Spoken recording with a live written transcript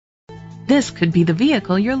This could be the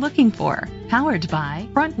vehicle you're looking for. Powered by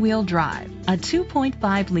front-wheel drive, a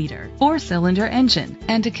 2.5-liter 4-cylinder engine,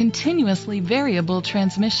 and a continuously variable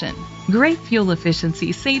transmission. Great fuel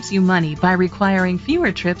efficiency saves you money by requiring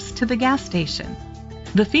fewer trips to the gas station.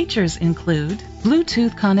 The features include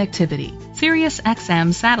Bluetooth connectivity, Sirius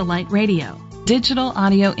XM satellite radio, digital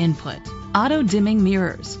audio input, auto-dimming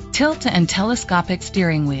mirrors, tilt and telescopic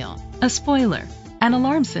steering wheel, a spoiler, an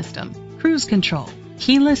alarm system, cruise control,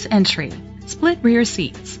 keyless entry, split rear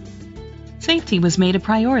seats. Safety was made a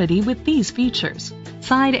priority with these features: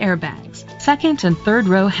 side airbags, second and third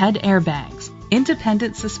row head airbags,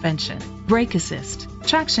 independent suspension, brake assist,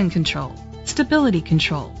 traction control, stability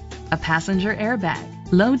control, a passenger airbag,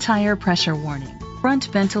 low tire pressure warning, front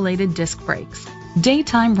ventilated disc brakes,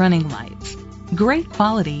 daytime running lights. Great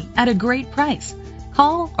quality at a great price.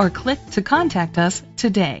 Call or click to contact us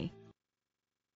today.